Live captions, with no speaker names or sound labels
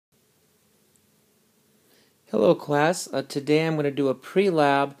Hello class, today I'm going to do a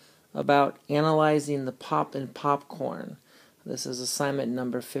pre-lab about analyzing the pop in popcorn. This is assignment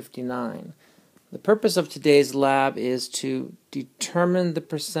number 59. The purpose of today's lab is to determine the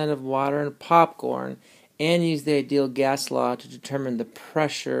percent of water in popcorn and use the ideal gas law to determine the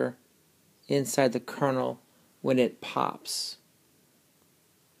pressure inside the kernel when it pops.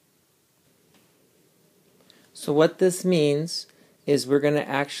 So what this means is we're going to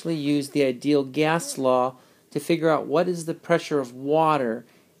actually use the ideal gas law to figure out what is the pressure of water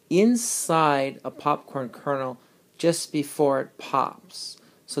inside a popcorn kernel just before it pops.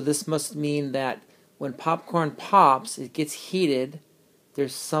 So this must mean that when popcorn pops, it gets heated,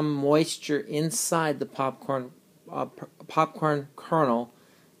 there's some moisture inside the popcorn kernel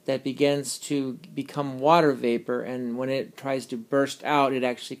that begins to become water vapor, and when it tries to burst out, it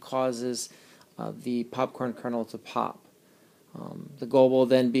actually causes the popcorn kernel to pop. The goal will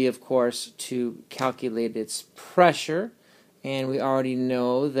then be, of course, to calculate its pressure, and we already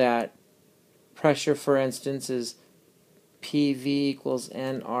know that pressure, for instance, is PV equals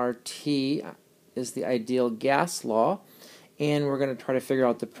nRT is the ideal gas law, and we're going to try to figure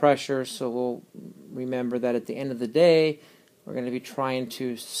out the pressure. So we'll remember that at the end of the day we're going to be trying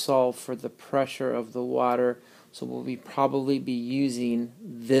to solve for the pressure of the water, so we'll probably be using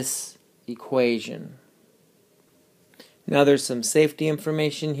this equation. Now there's some safety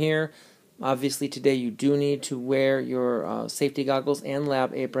information here. Obviously today you do need to wear your safety goggles and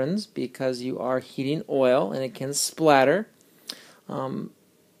lab aprons because you are heating oil and it can splatter.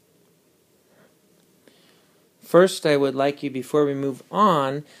 First, I would like you, before we move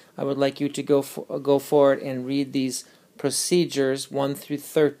on, I would like you to go forward and read these procedures 1 through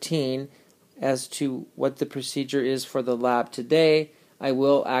 13 as to what the procedure is for the lab today. I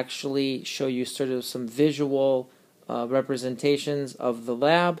will actually show you sort of some visual representations of the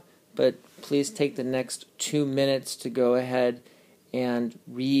lab, but please take the next 2 minutes to go ahead and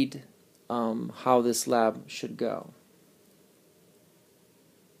read how this lab should go.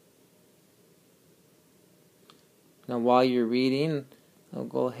 Now while you're reading, I'll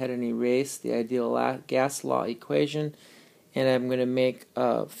go ahead and erase the ideal gas law equation, and I'm going to make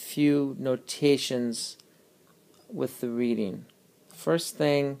a few notations with the reading. First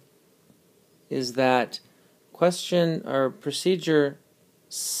thing is that question or procedure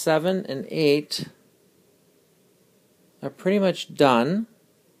 7 and 8 are pretty much done.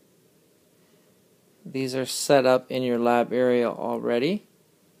 These are set up in your lab area already,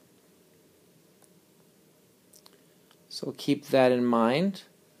 so keep that in mind.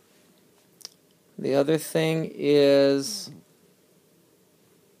 The other thing is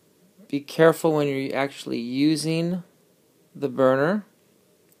be careful when you're actually using the burner.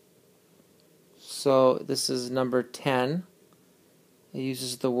 So this is number 10. It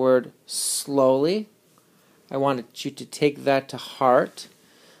uses the word slowly. I wanted you to take that to heart.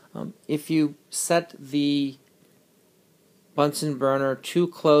 If you set the Bunsen burner too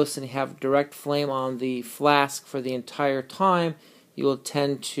close and have direct flame on the flask for the entire time, you will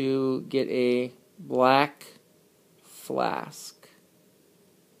tend to get a black flask,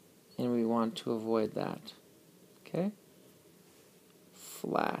 and we want to avoid that. Okay?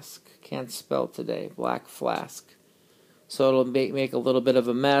 Flask. Can't spell today. Black flask. So it'll make a little bit of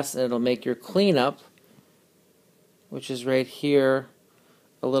a mess, and it'll make your cleanup, which is right here,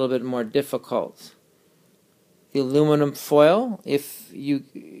 a little bit more difficult. The aluminum foil, if you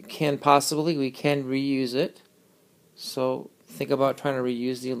can possibly, we can reuse it. So think about trying to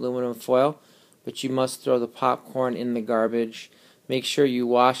reuse the aluminum foil, but you must throw the popcorn in the garbage. Make sure you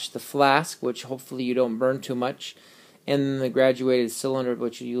wash the flask, which hopefully you don't burn too much, and the graduated cylinder,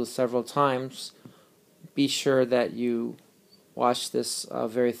 which you use several times. Be sure that you wash this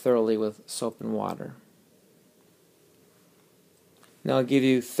very thoroughly with soap and water. Now I'll give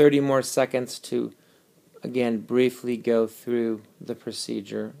you 30 more seconds to again briefly go through the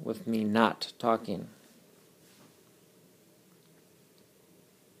procedure with me not talking.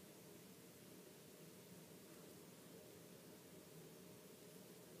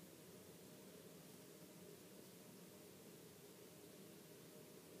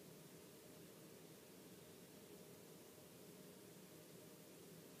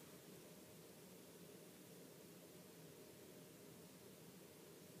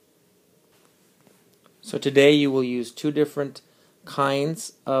 So today you will use two different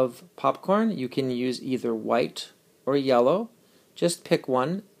kinds of popcorn. You can use either white or yellow. Just pick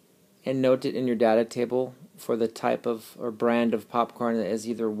one and note it in your data table for the type of or brand of popcorn that is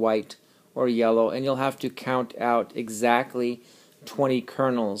either white or yellow, and you'll have to count out exactly 20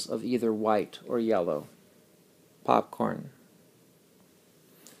 kernels of either white or yellow popcorn.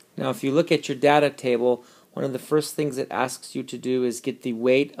 Now if you look at your data table, one of the first things it asks you to do is get the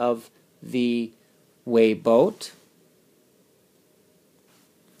weight of the weigh boat.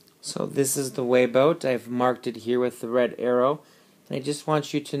 So this is the weigh boat. I've marked it here with the red arrow. And I just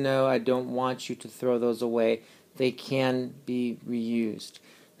want you to know I don't want you to throw those away. They can be reused.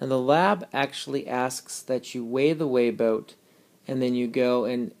 Now the lab actually asks that you weigh the weigh boat and then you go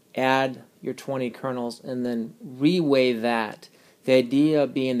and add your 20 kernels and then re-weigh that. The idea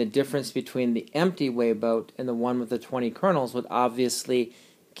being the difference between the empty weigh boat and the one with the 20 kernels would obviously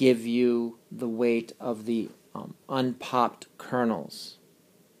give you the weight of the unpopped kernels.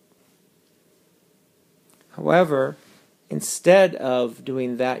 However, instead of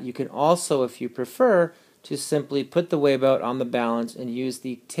doing that, you can also, if you prefer, to simply put the weigh boat on the balance and use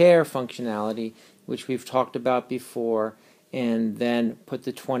the tare functionality, which we've talked about before, and then put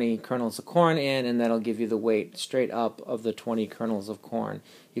the 20 kernels of corn in, and that'll give you the weight straight up of the 20 kernels of corn.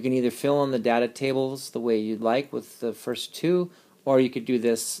 You can either fill in the data tables the way you'd like with the first two, or you could do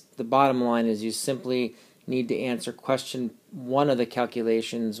this. The bottom line is you simply need to answer question 1 of the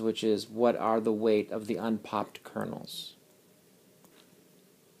calculations, which is what are the weight of the unpopped kernels.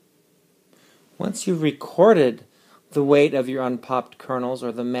 Once you've recorded the weight of your unpopped kernels,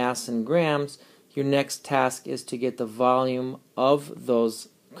 or the mass in grams, your next task is to get the volume of those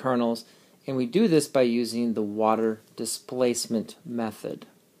kernels, and we do this by using the water displacement method.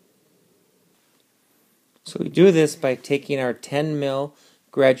 So we do this by taking our 10 mil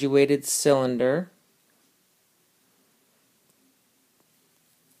graduated cylinder.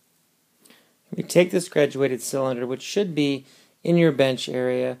 We take this graduated cylinder, which should be in your bench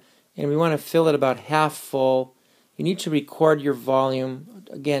area, and we want to fill it about half full. You need to record your volume,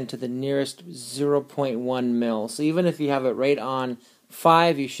 again, to the nearest 0.1 mil. So even if you have it right on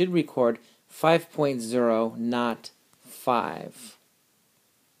 5, you should record 5.0, not 5.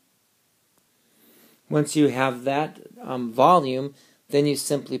 Once you have that volume, then you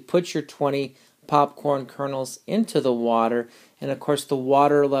simply put your 20 popcorn kernels into the water, and of course the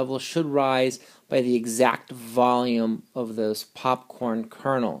water level should rise by the exact volume of those popcorn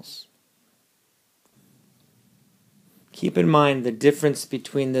kernels. Keep in mind the difference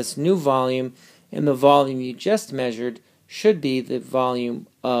between this new volume and the volume you just measured should be the volume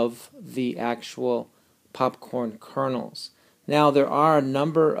of the actual popcorn kernels. Now there are a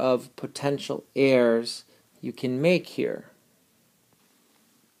number of potential errors you can make here.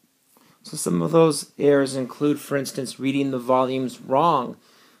 So some of those errors include, for instance, reading the volumes wrong.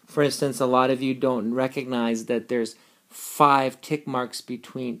 For instance, a lot of you don't recognize that there's 5 tick marks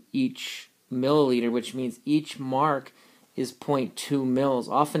between each milliliter, which means each mark is 0.2 mils.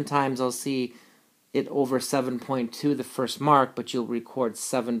 Oftentimes I'll see it over 7.2 the first mark, but you'll record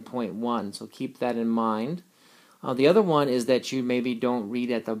 7.1, so keep that in mind. The other one is that you maybe don't read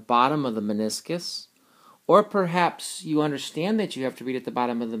at the bottom of the meniscus, or perhaps you understand that you have to read at the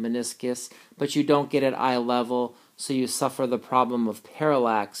bottom of the meniscus, but you don't get at eye level, so you suffer the problem of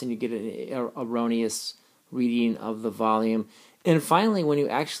parallax and you get an erroneous reading of the volume. And finally, when you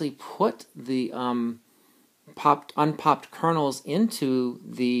actually put the unpopped kernels into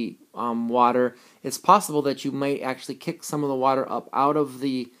the water, it's possible that you might actually kick some of the water up out of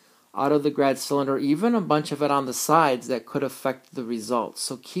the grad cylinder, even a bunch of it on the sides that could affect the results.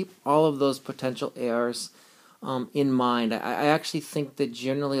 So keep all of those potential errors in mind. I actually think that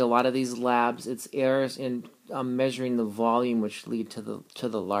generally a lot of these labs, it's errors in measuring the volume which lead to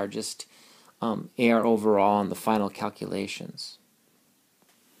the largest error overall in the final calculations.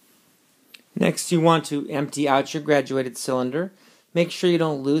 Next, you want to empty out your graduated cylinder. Make sure you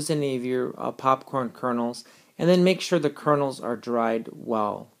don't lose any of your popcorn kernels, and then make sure the kernels are dried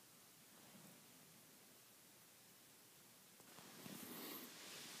well.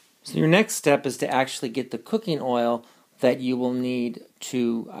 So your next step is to actually get the cooking oil that you will need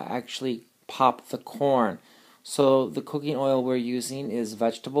to actually pop the corn. So the cooking oil we're using is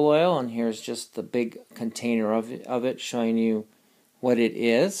vegetable oil, and here's just the big container of it showing you what it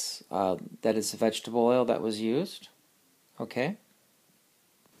is. That is vegetable oil that was used. Okay.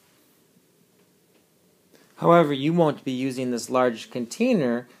 However, you won't be using this large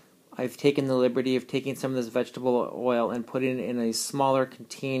container. I've taken the liberty of taking some of this vegetable oil and putting it in a smaller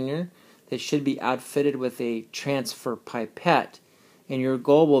container that should be outfitted with a transfer pipette. And your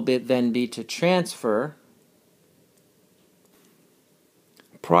goal will then be to transfer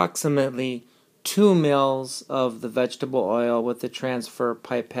approximately 2 mils of the vegetable oil with the transfer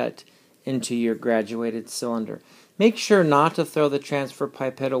pipette into your graduated cylinder. Make sure not to throw the transfer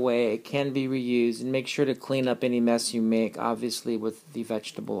pipette away. It can be reused, and make sure to clean up any mess you make, obviously with the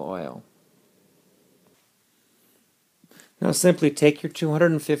vegetable oil. Now simply take your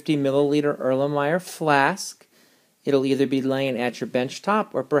 250 milliliter Erlenmeyer flask. It'll either be laying at your bench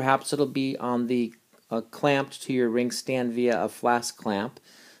top or perhaps it'll be on the clamped to your ring stand via a flask clamp.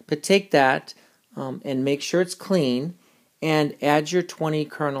 But take that and make sure it's clean and add your 20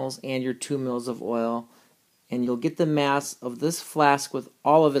 kernels and your 2 mils of oil, and you'll get the mass of this flask with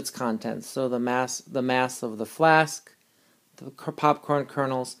all of its contents. So the mass of the flask, the popcorn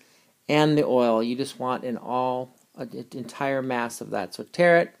kernels, and the oil. You just want an entire mass of that. So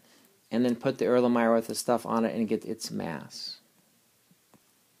tear it and then put the Erlenmeyer with the stuff on it and get its mass.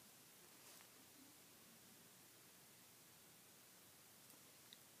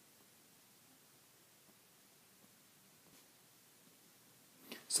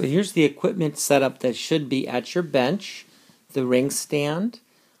 So here's the equipment setup that should be at your bench: the ring stand,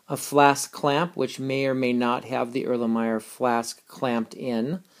 a flask clamp, which may or may not have the Erlenmeyer flask clamped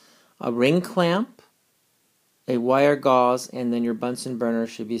in, a ring clamp, a wire gauze, and then your Bunsen burner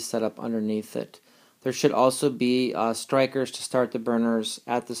should be set up underneath it. There should also be strikers to start the burners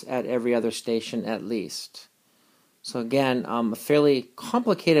at every other station at least. So again, a fairly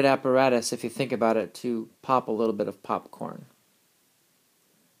complicated apparatus if you think about it to pop a little bit of popcorn.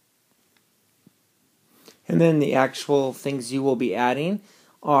 And then the actual things you will be adding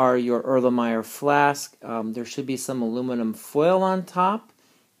are your Erlenmeyer flask. There should be some aluminum foil on top.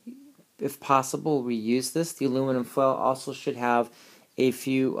 If possible, reuse this. The aluminum foil also should have a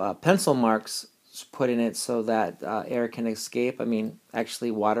few pencil marks put in it so that air can escape.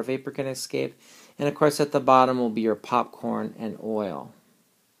 Actually water vapor can escape. And of course at the bottom will be your popcorn and oil.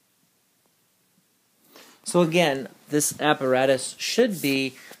 So again, this apparatus should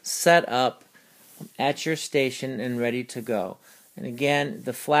be set up at your station and ready to go. And again,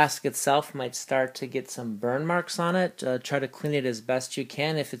 the flask itself might start to get some burn marks on it. Try to clean it as best you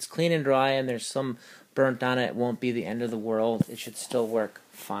can. If it's clean and dry and there's some burnt on it, it won't be the end of the world. It should still work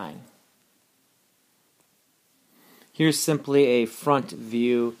fine. Here's simply a front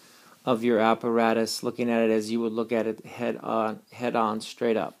view of your apparatus, looking at it as you would look at it head on,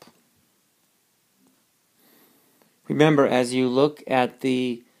 straight up. Remember, as you look at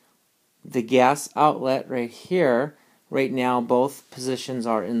the gas outlet right here, right now both positions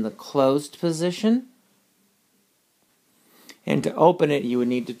are in the closed position. And to open it, you would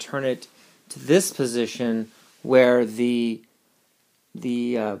need to turn it to this position where the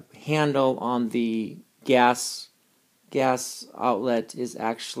handle on the gas outlet is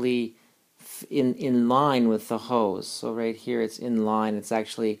actually in line with the hose. So right here it's in line. It's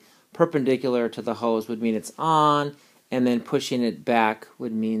actually perpendicular to the hose, would mean it's on, and then pushing it back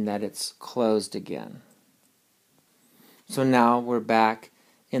would mean that it's closed again. So now we're back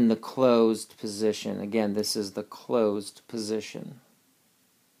in the closed position. Again, this is the closed position.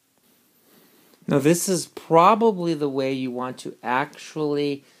 Now this is probably the way you want to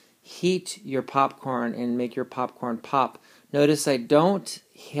actually heat your popcorn and make your popcorn pop. Notice I don't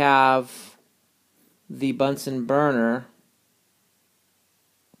have the Bunsen burner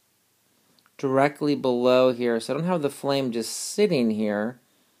directly below here, so I don't have the flame just sitting here,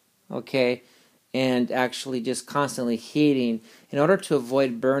 okay, and actually just constantly heating. In order to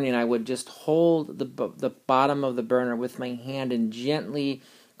avoid burning, I would just hold the bottom of the burner with my hand and gently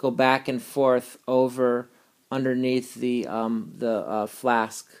go back and forth over underneath the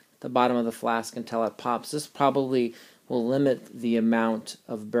flask, the bottom of the flask, until it pops. This probably will limit the amount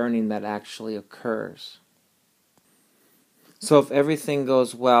of burning that actually occurs. So if everything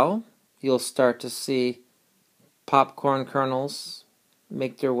goes well, you'll start to see popcorn kernels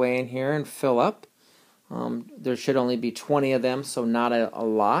make their way in here and fill up. There should only be 20 of them, so not a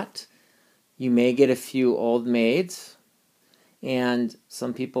lot. You may get a few Old Maids, and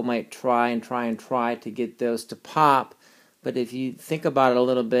some people might try to get those to pop. But if you think about it a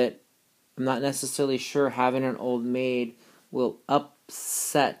little bit, I'm not necessarily sure having an Old Maid will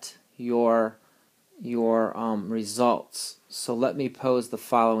upset your results. So let me pose the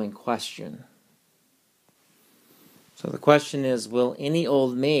following question. So the question is, will any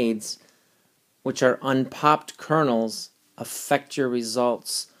Old Maids, which are unpopped kernels, affect your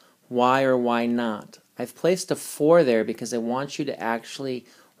results? Why or why not? I've placed a 4 there because I want you to actually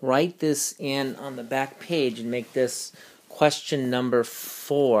write this in on the back page and make this question number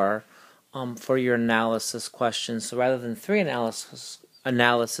 4 for your analysis questions. So rather than 3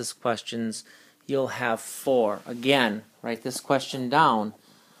 analysis questions, you'll have 4. Again, write this question down.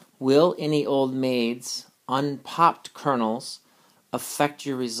 Will any Old Maids, unpopped kernels, affect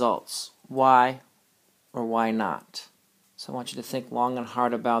your results? Why or why not? So I want you to think long and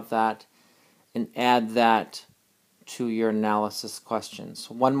hard about that and add that to your analysis questions.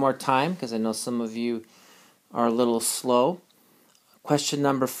 One more time, because I know some of you are a little slow. Question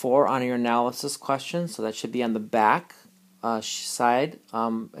number 4 on your analysis question, so that should be on the back side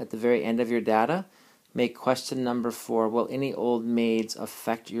at the very end of your data. Make question number 4, will any old maids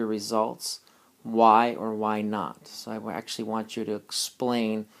affect your results? Why or why not? So I actually want you to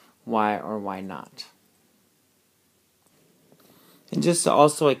explain why or why not. And just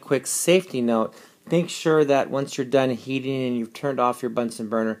also a quick safety note, make sure that once you're done heating and you've turned off your Bunsen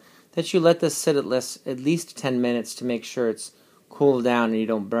burner, that you let this sit at least 10 minutes to make sure it's cooled down and you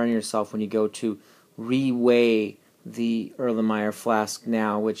don't burn yourself when you go to reweigh the Erlenmeyer flask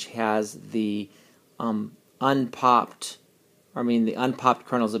now, which has the unpopped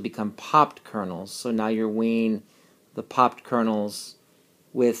kernels have become popped kernels. So now you're weighing the popped kernels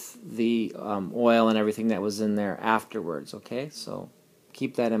with the oil and everything that was in there afterwards, okay? So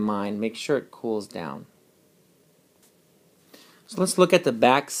keep that in mind. Make sure it cools down. So let's look at the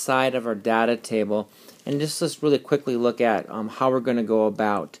back side of our data table and let's really quickly look at how we're going to go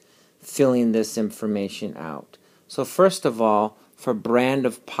about filling this information out. So first of all, for brand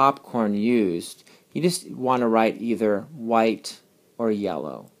of popcorn used, you just want to write either white or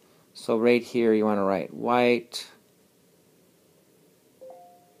yellow. So right here you want to write white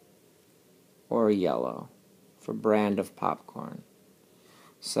or yellow for brand of popcorn.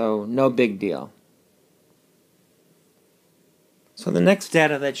 So no big deal. So the next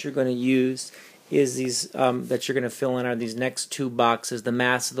data that you're going to use is these that you're going to fill in are these next 2 boxes, the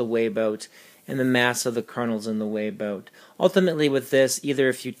mass of the weigh boat and the mass of the kernels in the weigh boat. Ultimately with this, either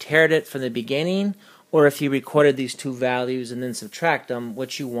if you tiered it from the beginning or if you recorded these 2 values and then subtract them,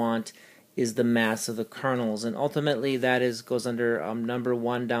 what you want is the mass of the kernels. And ultimately that goes under number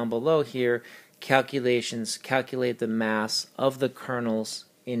 1 down below here, calculations, calculate the mass of the kernels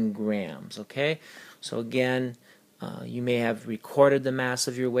in grams. Okay, so again, you may have recorded the mass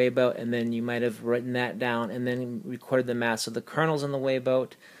of your weigh boat and then you might have written that down and then recorded the mass of the kernels in the weigh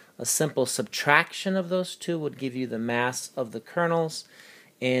boat. A simple subtraction of those 2 would give you the mass of the kernels,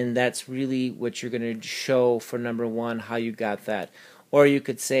 and that's really what you're going to show for number 1, how you got that. Or you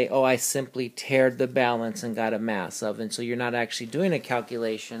could say, oh, I simply tiered the balance and got a mass of, and so you're not actually doing a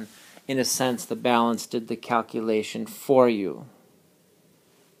calculation. In a sense, the balance did the calculation for you.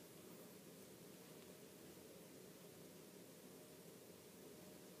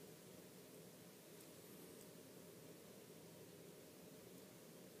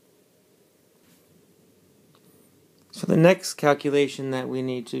 So the next calculation that we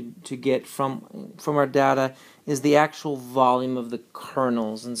need to get from our data is the actual volume of the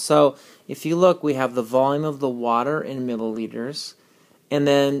kernels. And so if you look, we have the volume of the water in milliliters, and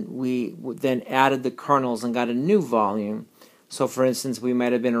then we added the kernels and got a new volume. So for instance, we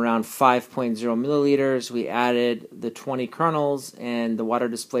might have been around 5.0 milliliters. We added the 20 kernels, and the water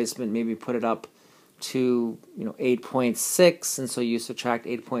displacement maybe put it up to 8.6, and so you subtract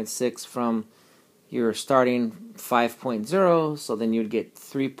 8.6 from your starting 5.0, so then you'd get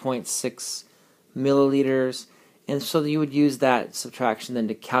 3.6 milliliters, and so you would use that subtraction then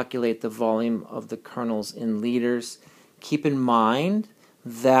to calculate the volume of the kernels in liters. Keep in mind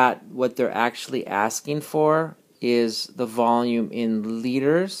that what they're actually asking for is the volume in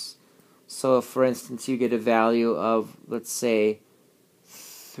liters. So if, for instance, you get a value of, let's say,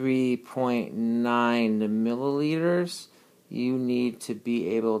 3.9 milliliters, you need to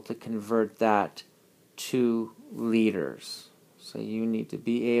be able to convert that to liters. So you need to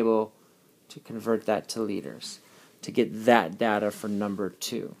be able to convert that to liters to get that data for number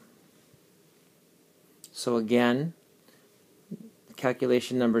 2. So again,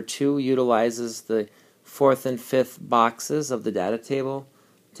 calculation number 2 utilizes the 4th and 5th boxes of the data table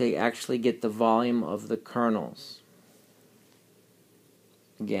to actually get the volume of the kernels.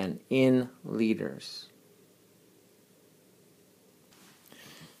 Again, in liters.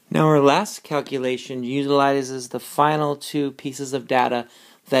 Now our last calculation utilizes the final 2 pieces of data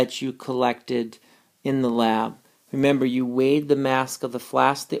that you collected in the lab. Remember, you weighed the mass of the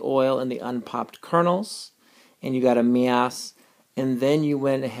flask, the oil, and the unpopped kernels, and you got a mass, and then you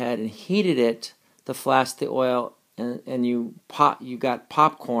went ahead and heated it, the flask, the oil, and you got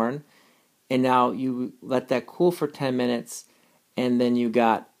popcorn, and now you let that cool for 10 minutes, and then you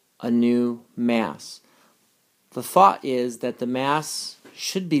got a new mass. The thought is that the mass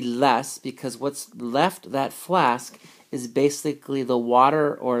should be less because what's left that flask is basically the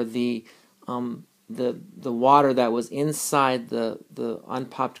water, or the water that was inside the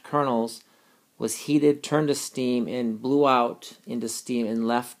unpopped kernels was heated, turned to steam, and blew out into steam and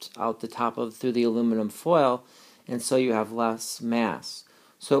left out the top of through the aluminum foil, and so you have less mass.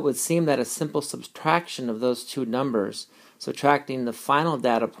 So it would seem that a simple subtraction of those 2 numbers, subtracting the final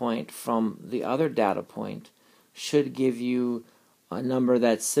data point from the other data point, should give you a number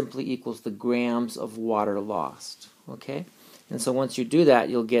that simply equals the grams of water lost. Okay? And so once you do that,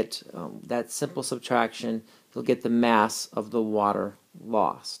 you'll get that simple subtraction, you'll get the mass of the water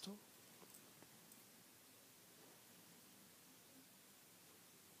lost.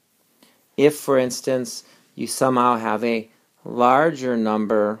 If, for instance, you somehow have a larger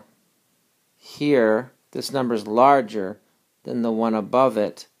number here, this number is larger than the one above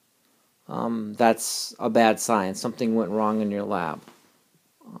it, that's a bad sign. Something went wrong in your lab.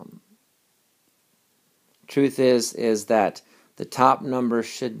 Truth is that the top number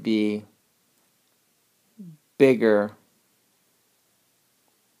should be bigger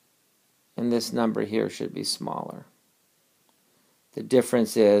and this number here should be smaller. The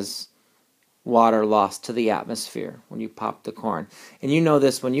difference is water lost to the atmosphere when you pop the corn. And you know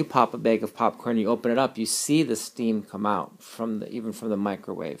this, when you pop a bag of popcorn, you open it up, you see the steam come out even from the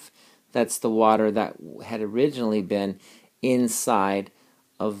microwave. That's the water that had originally been inside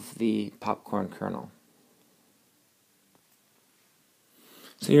of the popcorn kernel.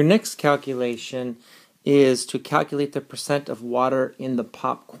 So your next calculation is to calculate the percent of water in the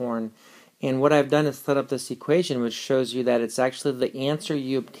popcorn. And what I've done is set up this equation which shows you that it's actually the answer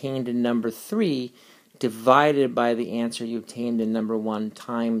you obtained in number 3 divided by the answer you obtained in number 1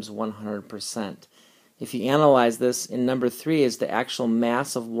 times 100%. If you analyze this, in number 3 is the actual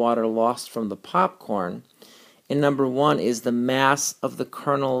mass of water lost from the popcorn. In number 1 is the mass of the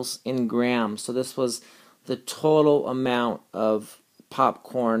kernels in grams. So this was the total amount of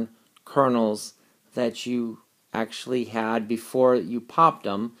popcorn kernels that you actually had before you popped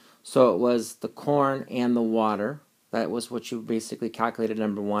them. So it was the corn and the water. That was what you basically calculated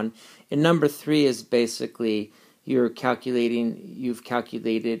number 1. And number 3 is basically you've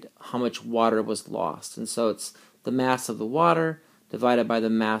calculated how much water was lost. And so it's the mass of the water divided by the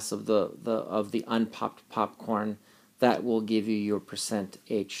mass of the unpopped popcorn. That will give you your percent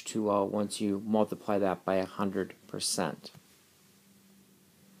H2O once you multiply that by 100%.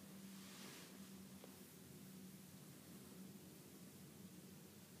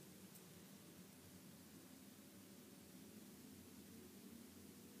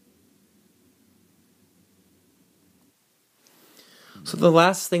 So the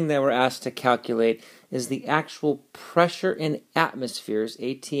last thing that we're asked to calculate is the actual pressure in atmospheres,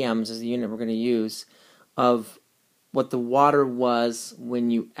 ATMs is the unit we're going to use, of what the water was when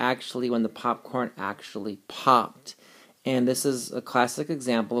the popcorn actually popped. And this is a classic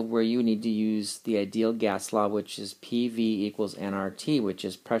example of where you need to use the ideal gas law, which is PV equals nRT, which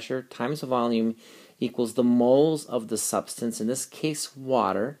is pressure times volume equals the moles of the substance, in this case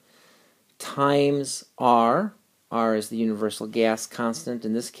water, times R. R is the universal gas constant.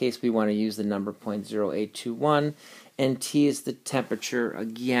 In this case, we want to use the number 0.0821. And T is the temperature.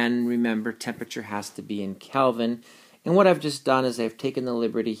 Again, remember, temperature has to be in Kelvin. And what I've just done is I've taken the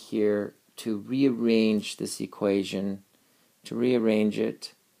liberty here to rearrange this equation, to rearrange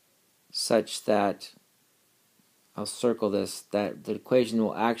it such that, I'll circle this, that the equation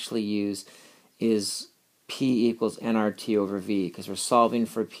we'll actually use is P equals nRT over V, because we're solving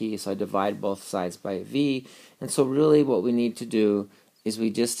for P, so I divide both sides by V. And so really what we need to do is we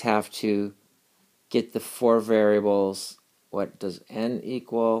just have to get the 4 variables. What does N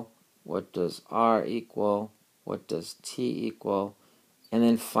equal? What does R equal? What does T equal? And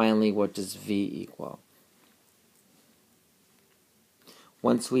then finally, what does V equal?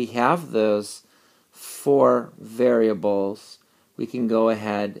 Once we have those 4 variables, we can go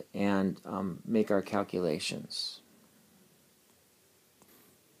ahead and make our calculations.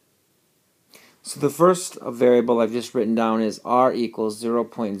 So the first variable I've just written down is R equals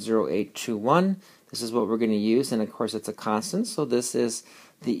 0.0821. This is what we're going to use, and of course it's a constant, so this is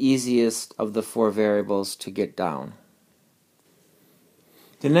the easiest of the 4 variables to get down.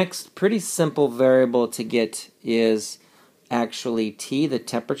 The next pretty simple variable to get is actually T, the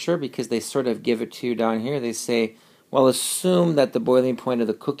temperature, because they sort of give it to you down here. They say, well, assume that the boiling point of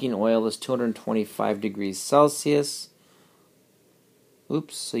the cooking oil is 225 degrees Celsius.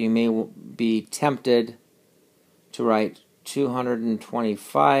 Oops, so you may be tempted to write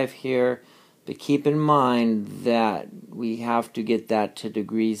 225 here, but keep in mind that we have to get that to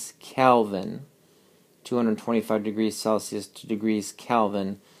degrees Kelvin, 225 degrees Celsius to degrees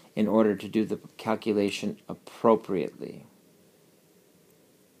Kelvin, in order to do the calculation appropriately.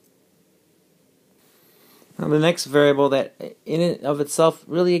 Now the next variable that in and of itself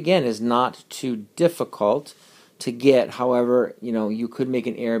really again is not too difficult to get, however, you could make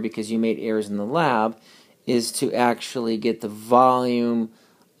an error because you made errors in the lab, is to actually get the volume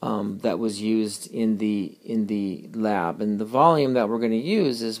that was used in the lab. And the volume that we're going to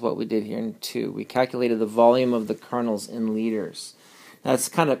use is what we did here in 2. We calculated the volume of the kernels in liters. Now it's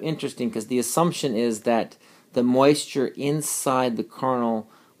kind of interesting because the assumption is that the moisture inside the kernel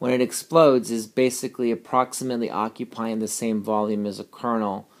when it explodes is basically approximately occupying the same volume as a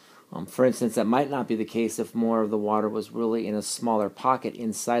kernel. For instance, that might not be the case if more of the water was really in a smaller pocket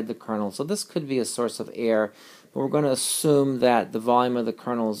inside the kernel. So this could be a source of air. But we're going to assume that the volume of the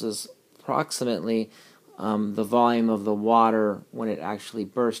kernels is approximately the volume of the water when it actually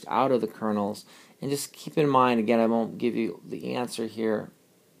burst out of the kernels. And just keep in mind, again, I won't give you the answer here.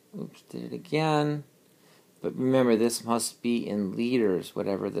 Oops, did it again. But remember, this must be in liters,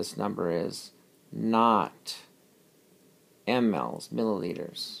 whatever this number is, not mLs,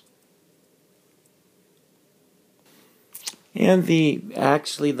 milliliters. And the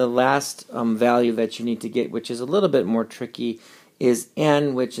last value that you need to get, which is a little bit more tricky, is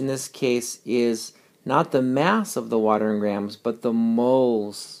N, which in this case is not the mass of the water in grams, but the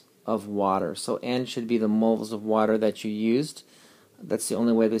moles of water. So N should be the moles of water that you used. That's the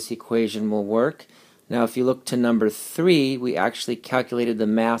only way this equation will work. Now if you look to number 3, we actually calculated the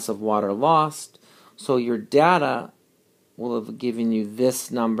mass of water lost. So your data will have given you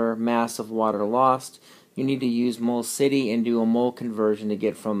this number, mass of water lost. You need to use MolCity and do a mole conversion to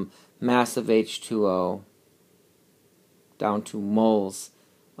get from mass of H2O down to moles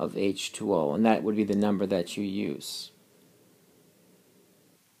of H2O, and that would be the number that you use.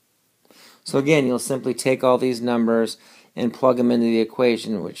 So again, you'll simply take all these numbers and plug them into the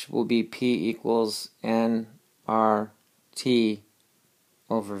equation, which will be P equals nRT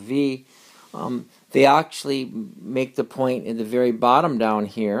over V. They actually make the point in the very bottom down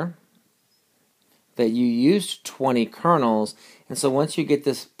here that you used 20 kernels, and so once you get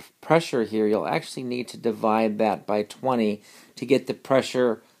this pressure here, you'll actually need to divide that by 20 to get the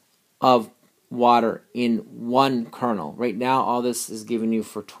pressure of water in one kernel. Right now, all this is giving you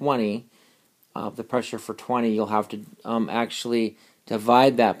for 20. The pressure for 20, you'll have to actually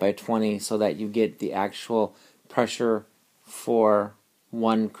divide that by 20 so that you get the actual pressure for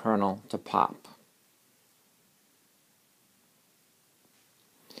one kernel to pop.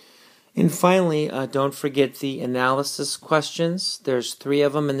 And finally, don't forget the analysis questions. There's 3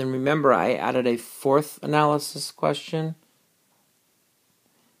 of them, and then remember I added a 4th analysis question.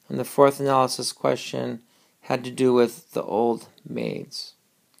 And the 4th analysis question had to do with the old maids.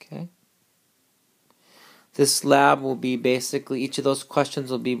 Okay. This lab will be basically, each of those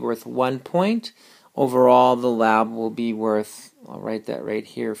questions will be worth 1 point. Overall, the lab will be worth, I'll write that right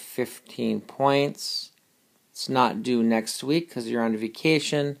here, 15 points. It's not due next week because you're on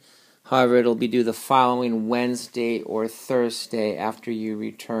vacation. However, it'll be due the following Wednesday or Thursday after you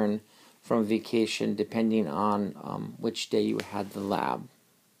return from vacation, depending on which day you had the lab.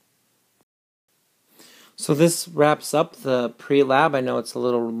 So this wraps up the pre-lab. I know it's a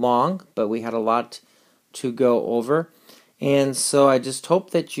little long, but we had a lot to go over. And so I just hope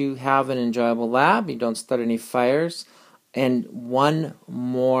that you have an enjoyable lab, you don't start any fires. And one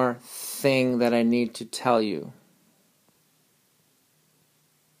more thing that I need to tell you.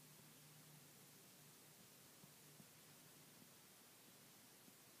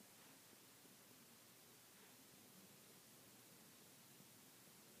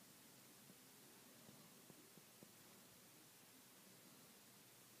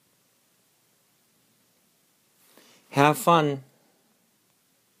 Have fun.